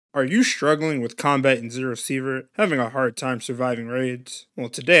Are you struggling with combat in Zero Sievert, having a hard time surviving raids? Well,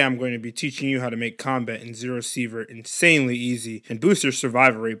 today I'm going to be teaching you how to make combat in Zero Sievert insanely easy and boost your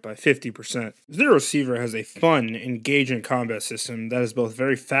survival rate by 50%. Zero Sievert has a fun, engaging combat system that is both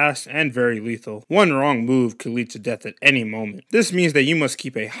very fast and very lethal. One wrong move could lead to death at any moment. This means that you must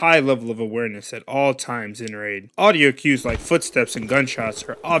keep a high level of awareness at all times in raid. Audio cues like footsteps and gunshots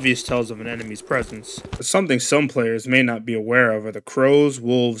are obvious tells of an enemy's presence, but something some players may not be aware of are the crows,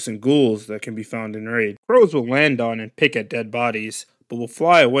 wolves, and ghouls that can be found in raid. Crows will land on and pick at dead bodies, but will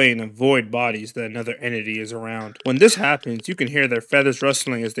fly away and avoid bodies that another entity is around. When this happens, you can hear their feathers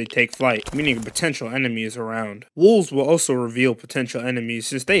rustling as they take flight, meaning a potential enemy is around. Wolves will also reveal potential enemies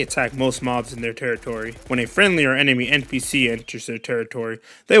since they attack most mobs in their territory. When a friendly or enemy NPC enters their territory,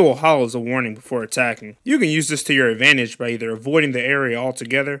 they will howl as a warning before attacking. You can use this to your advantage by either avoiding the area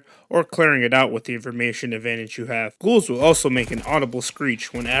altogether or clearing it out with the information advantage you have. Ghouls will also make an audible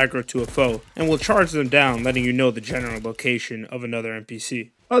screech when aggro to a foe, and will charge them down, letting you know the general location of another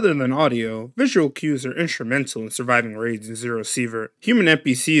NPC. Other than audio, visual cues are instrumental in surviving raids in Zero Sievert. Human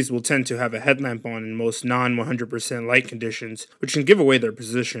NPCs will tend to have a headlamp on in most non-100% light conditions, which can give away their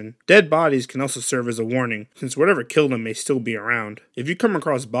position. Dead bodies can also serve as a warning, since whatever killed them may still be around. If you come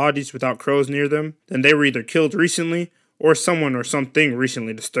across bodies without crows near them, then they were either killed recently, or someone or something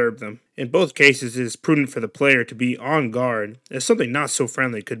recently disturbed them. In both cases, it is prudent for the player to be on guard, as something not so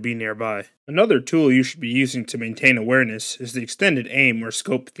friendly could be nearby. Another tool you should be using to maintain awareness is the extended aim or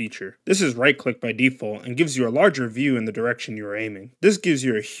scope feature. This is right-click by default and gives you a larger view in the direction you are aiming. This gives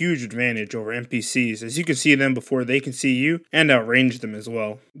you a huge advantage over NPCs as you can see them before they can see you and outrange them as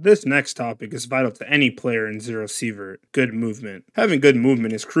well. This next topic is vital to any player in Zero Sievert: good movement. Having good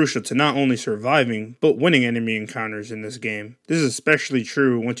movement is crucial to not only surviving, but winning enemy encounters in this game. This is especially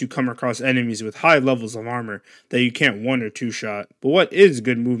true once you come across enemies with high levels of armor that you can't one or two shot. But what is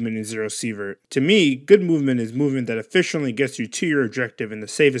good movement in Zero Sievert? To me, good movement is movement that efficiently gets you to your objective in the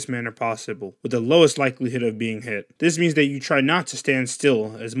safest manner possible, with the lowest likelihood of being hit. This means that you try not to stand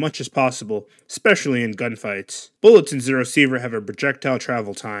still as much as possible, especially in gunfights. Bullets in Zero Sievert have a projectile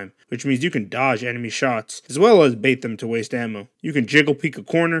travel time, which means you can dodge enemy shots, as well as bait them to waste ammo. You can jiggle peek a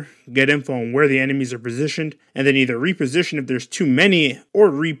corner, get info on where the enemies are positioned, and then either reposition if there's too many,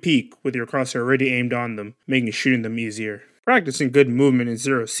 or re-peek with your crosshair already aimed on them, making shooting them easier. Practicing good movement in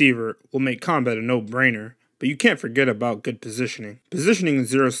Zero Sievert will make combat a no-brainer, but you can't forget about good positioning. Positioning in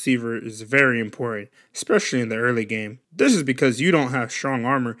Zero Sievert is very important, especially in the early game. This is because you don't have strong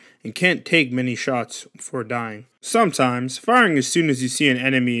armor and can't take many shots before dying. Sometimes, firing as soon as you see an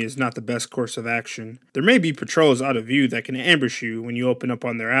enemy is not the best course of action. There may be patrols out of view that can ambush you when you open up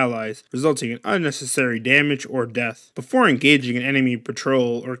on their allies, resulting in unnecessary damage or death. Before engaging an enemy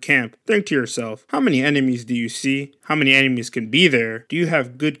patrol or camp, think to yourself, how many enemies do you see? How many enemies can be there? Do you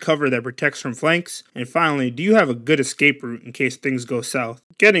have good cover that protects from flanks? And finally, do you have a good escape route in case things go south?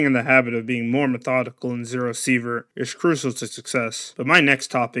 Getting in the habit of being more methodical in Zero Sievert is crucial to success, but my next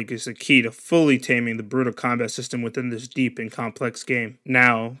topic is the key to fully taming the brutal combat system within this deep and complex game.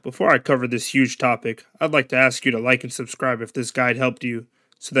 Now, before I cover this huge topic, I'd like to ask you to like and subscribe if this guide helped you,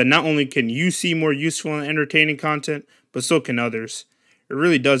 so that not only can you see more useful and entertaining content, but so can others. It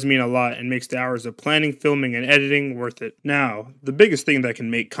really does mean a lot and makes the hours of planning, filming, and editing worth it. Now, the biggest thing that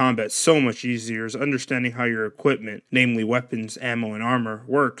can make combat so much easier is understanding how your equipment, namely weapons, ammo, and armor,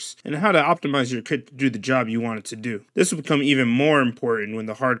 works, and how to optimize your kit to do the job you want it to do. This will become even more important when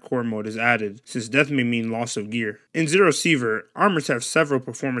the hardcore mode is added, since death may mean loss of gear. In Zero Sievert, armors have several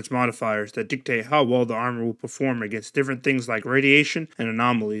performance modifiers that dictate how well the armor will perform against different things like radiation and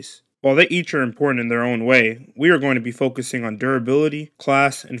anomalies. While they each are important in their own way, we are going to be focusing on durability,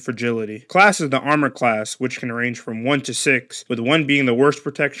 class, and fragility. Class is the armor class, which can range from 1 to 6, with 1 being the worst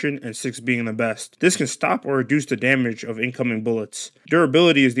protection and 6 being the best. This can stop or reduce the damage of incoming bullets.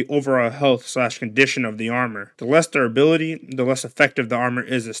 Durability is the overall health/condition of the armor. The less durability, the less effective the armor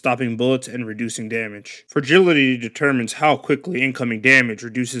is at stopping bullets and reducing damage. Fragility determines how quickly incoming damage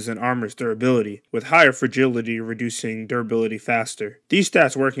reduces an armor's durability, with higher fragility reducing durability faster. These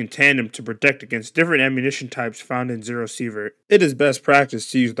stats work in tandem to protect against different ammunition types found in Zero Sievert. It is best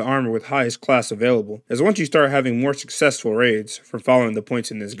practice to use the armor with highest class available, as once you start having more successful raids from following the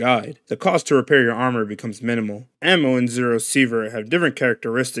points in this guide, the cost to repair your armor becomes minimal. Ammo in Zero Sievert have different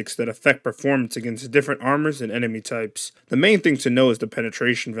characteristics that affect performance against different armors and enemy types. The main thing to know is the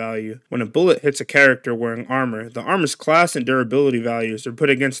penetration value. When a bullet hits a character wearing armor, the armor's class and durability values are put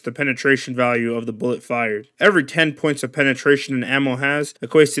against the penetration value of the bullet fired. Every 10 points of penetration an ammo has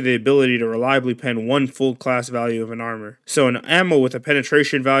equates to the ability to reliably pen 1 full class value of an armor. So an ammo with a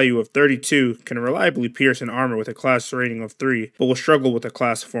penetration value of 32 can reliably pierce an armor with a class rating of 3, but will struggle with a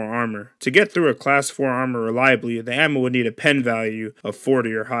class 4 armor. To get through a class 4 armor reliably, the ammo would need a pen value of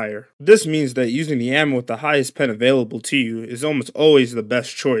 40 or higher. This means that using the ammo with the highest pen available to you is almost always the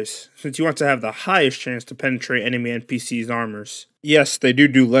best choice, since you want to have the highest chance to penetrate enemy NPCs' armors. Yes, they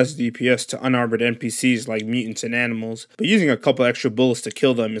do less DPS to unarmored NPCs like mutants and animals, but using a couple extra bullets to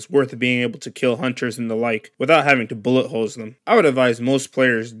kill them is worth being able to kill hunters and the like without having to bullet holes them. I would advise most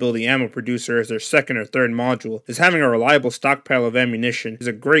players to build the ammo producer as their second or third module, as having a reliable stockpile of ammunition is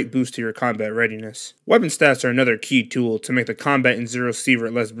a great boost to your combat readiness. Weapon stats are another key tool to make the combat in Zero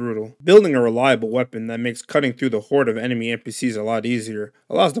Sievert less brutal. Building a reliable weapon that makes cutting through the horde of enemy NPCs a lot easier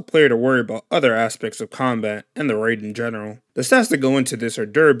allows the player to worry about other aspects of combat and the raid in general. The stats that go into this are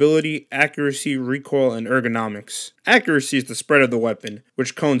durability, accuracy, recoil, and ergonomics. Accuracy is the spread of the weapon,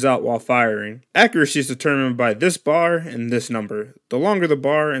 which cones out while firing. Accuracy is determined by this bar and this number. The longer the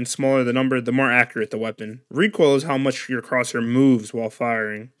bar and smaller the number, the more accurate the weapon. Recoil is how much your crosshair moves while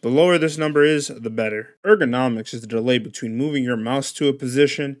firing. The lower this number is, the better. Ergonomics is the delay between moving your mouse to a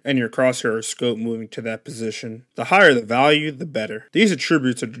position and your crosshair or scope moving to that position. The higher the value, the better. These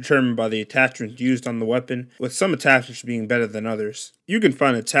attributes are determined by the attachments used on the weapon, with some attachments being better than others. You can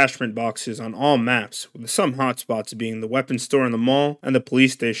find attachment boxes on all maps, with some hotspots being the weapon store in the mall and the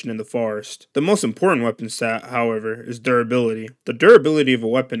police station in the forest. The most important weapon stat, however, is durability. The durability of a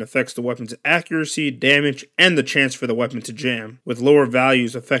weapon affects the weapon's accuracy, damage, and the chance for the weapon to jam, with lower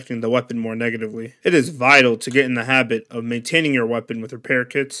values affecting the weapon more negatively. It is vital to get in the habit of maintaining your weapon with repair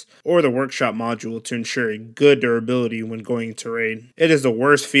kits or the workshop module to ensure a good durability when going into raid. It is the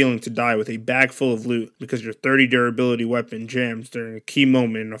worst feeling to die with a bag full of loot because your 30 durability weapon jams during a key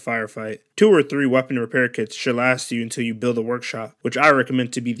moment in a firefight. 2 or 3 weapon repair kits should last you until you build a workshop, which I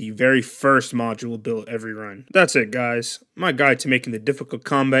recommend to be the very first module built every run. That's it, guys. My guide to making the difficult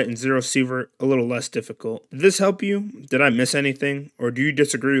combat in Zero Sievert a little less difficult. Did this help you? Did I miss anything? Or do you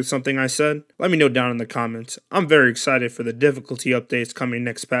disagree with something I said? Let me know down in the comments. I'm very excited for the difficulty updates coming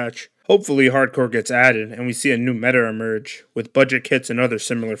next patch. Hopefully hardcore gets added and we see a new meta emerge with budget kits and other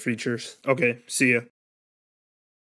similar features. Okay, see ya.